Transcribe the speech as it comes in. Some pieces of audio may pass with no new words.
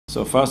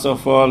So first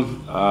of all,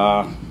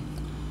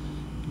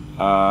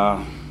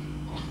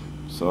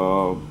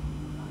 so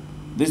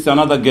this is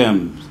another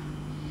game.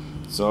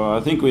 So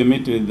I think we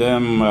meet with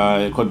them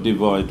Cote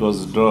d'Ivoire. It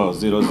was draw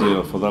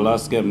 0-0 for the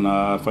last game.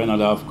 Final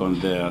AFCON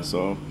there.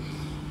 So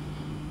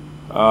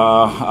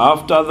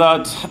after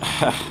that,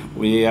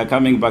 we are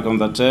coming back on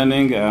the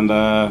training, and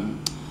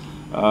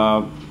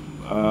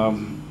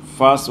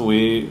first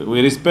we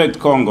respect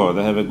Congo.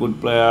 They have a good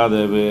player.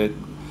 They have a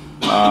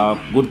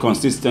good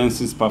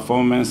consistency,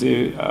 performance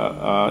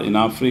in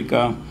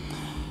Africa.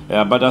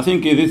 But I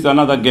think this is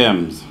another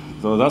game.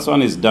 So that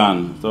one is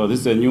done. So this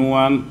is a new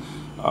one.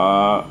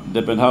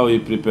 Depend how we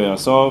prepare.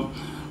 So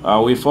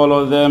we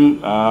follow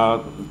them.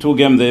 2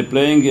 games they're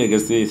playing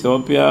against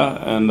Ethiopia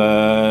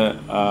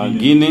and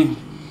Guinea.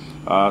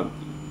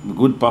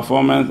 Good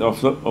performance.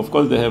 Of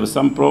course, they have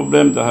some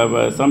problems. They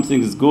have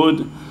something is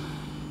good.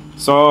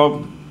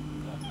 So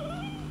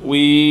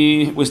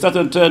we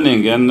started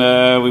training, and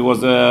we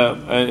was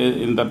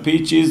in the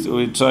pitches.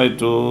 We tried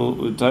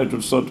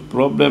to sort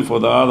problem for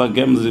the other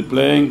games we're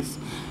playing.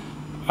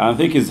 I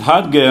think it's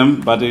hard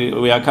game, but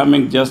we are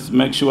coming just to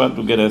make sure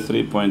to get a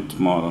 3-point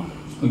tomorrow.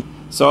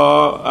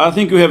 So I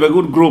think we have a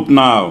good group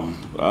now.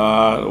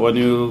 When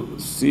you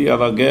see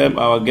our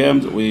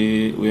games,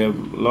 we have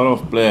a lot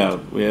of players.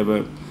 We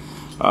have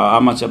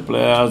amateur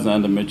players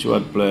and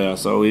matured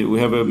players. So we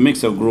have a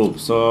mix of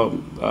groups. So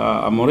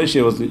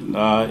Moroco was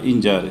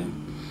injured.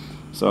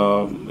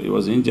 So he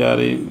was injured.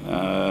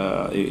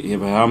 He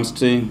have a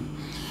hamstring.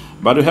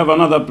 But we have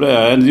another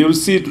player, and you'll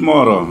see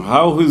tomorrow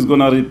how he's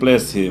going to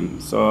replace him.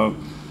 So,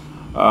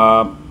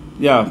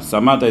 yeah,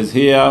 Samata is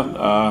here.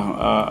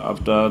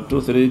 After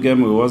 2-3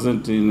 games, we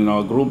wasn't in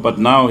our group, but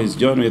now he's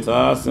joined with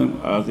us.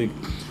 And I think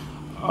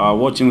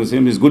watching with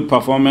him, his good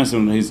performance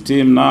in his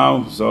team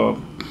now. So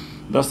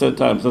that's the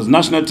time. So the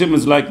national team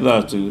is like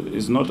that.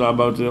 It's not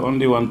about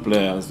only one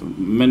player.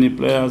 Many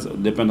players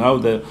depend how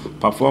they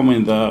perform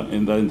in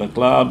the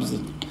clubs.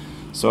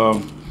 So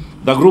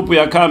the group we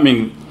are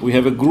coming, we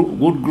have a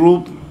good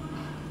group,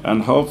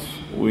 and hope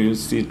we'll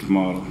see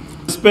tomorrow.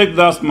 Respect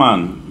that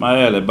man,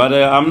 Maele, but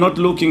I'm not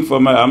looking for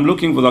I'm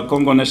looking for the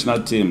Congo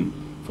national team.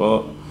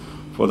 For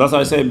that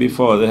I said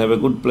before, they have a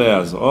good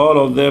players. All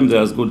of them,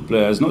 there's good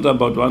players. It's not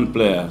about one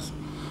player.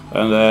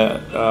 And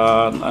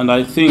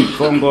I think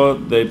Congo,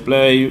 they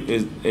play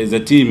as a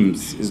team.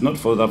 It's not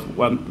for that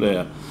one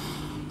player.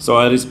 So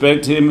I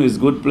respect him. He's a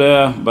good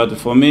player. But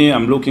for me,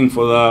 I'm looking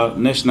for the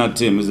national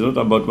team. It's not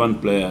about one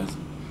player.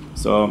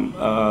 So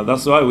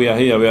that's why we are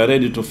here. We are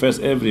ready to face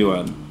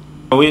everyone.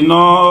 We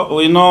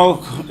know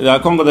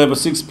Congo, they have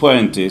 6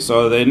 points.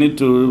 So they need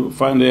to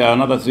find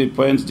another 3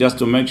 points just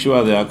to make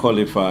sure they are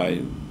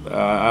qualified.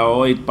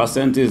 Our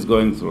 8% is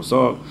going through.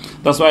 So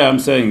that's why I'm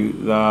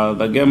saying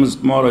the game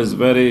tomorrow is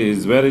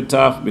very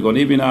tough, because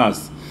even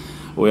us,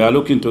 we are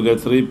looking to get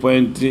 3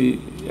 points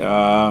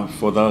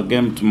for the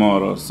game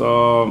tomorrow.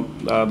 So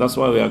that's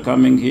why we are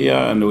coming here,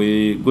 and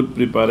we good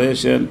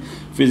preparation,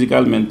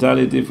 physical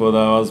mentality for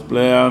our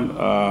player,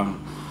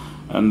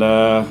 and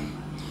the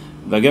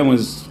game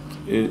is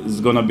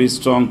going to be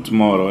strong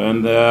tomorrow.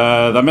 And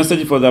the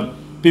message for the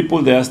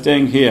people that are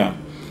staying here,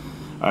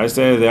 I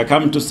say they are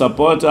coming to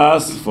support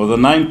us for the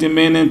 90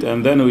 minutes,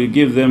 and then we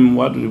give them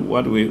what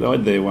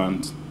they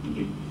want.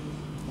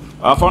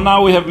 For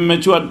now, we have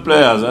matured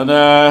players, and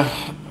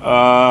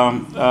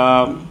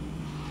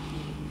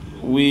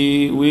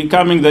we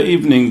come in the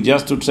evening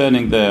just to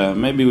training there.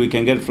 Maybe we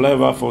can get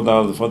flavor for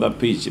the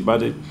pitch,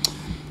 but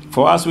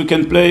for us, we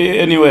can play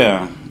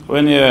anywhere.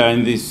 When you're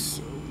in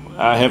this,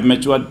 I have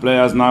matured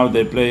players now.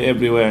 They play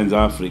everywhere in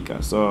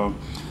Africa, so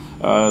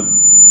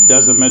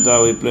doesn't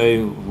matter we play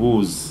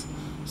who's.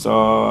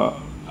 So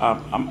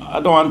I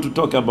don't want to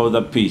talk about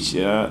the pitch.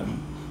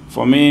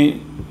 For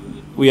me,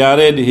 we are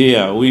ready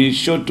here. We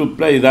should to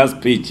play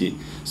that pitch.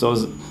 So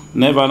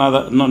never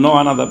no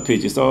another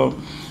pitch. So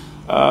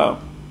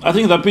I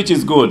think the pitch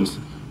is good.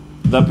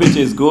 The pitch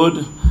is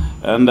good,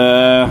 and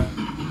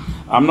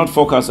I'm not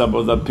focused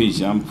about the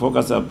pitch. I'm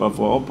focused about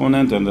for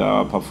opponent and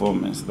our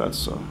performance.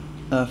 That's all.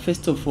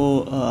 First of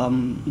all,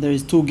 there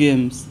is 2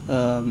 games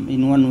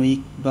in 1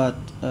 week, but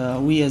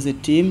we as a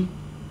team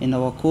and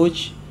our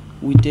coach,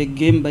 we take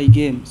game by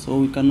game, so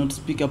we cannot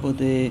speak about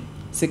the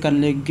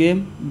second leg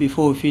game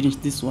before we finish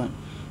this one.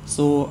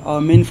 So our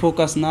main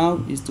focus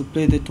now is to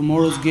play the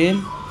tomorrow's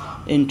game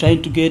and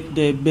trying to get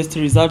the best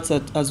results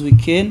as we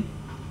can,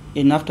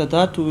 and after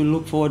that we will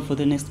look forward for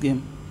the next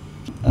game.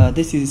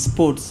 This is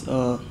sports.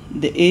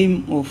 The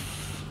aim of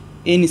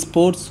any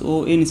sports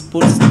or any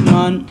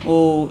sportsman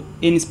or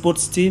any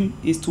sports team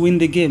is to win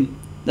the game.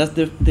 That's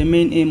the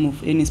main aim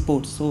of any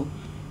sport. So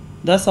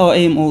that's our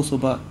aim also,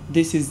 but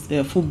this is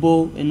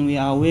football and we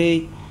are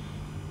away.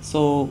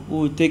 So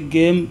we'll take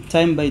game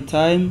time by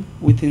time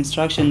with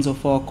instructions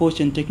of our coach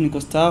and technical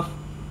staff.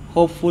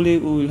 Hopefully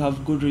we will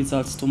have good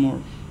results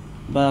tomorrow.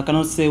 But I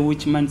cannot say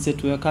which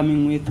mindset we are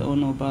coming with or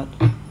no, but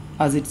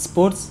as it's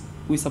sports,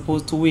 we're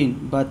supposed to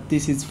win. But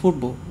this is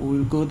football. We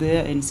will go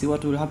there and see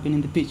what will happen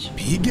in the pitch.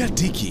 Piga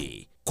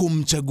tiki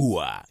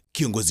kumchagua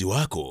kiongozi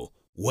wako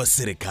wa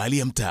serikali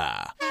ya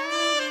mtaa.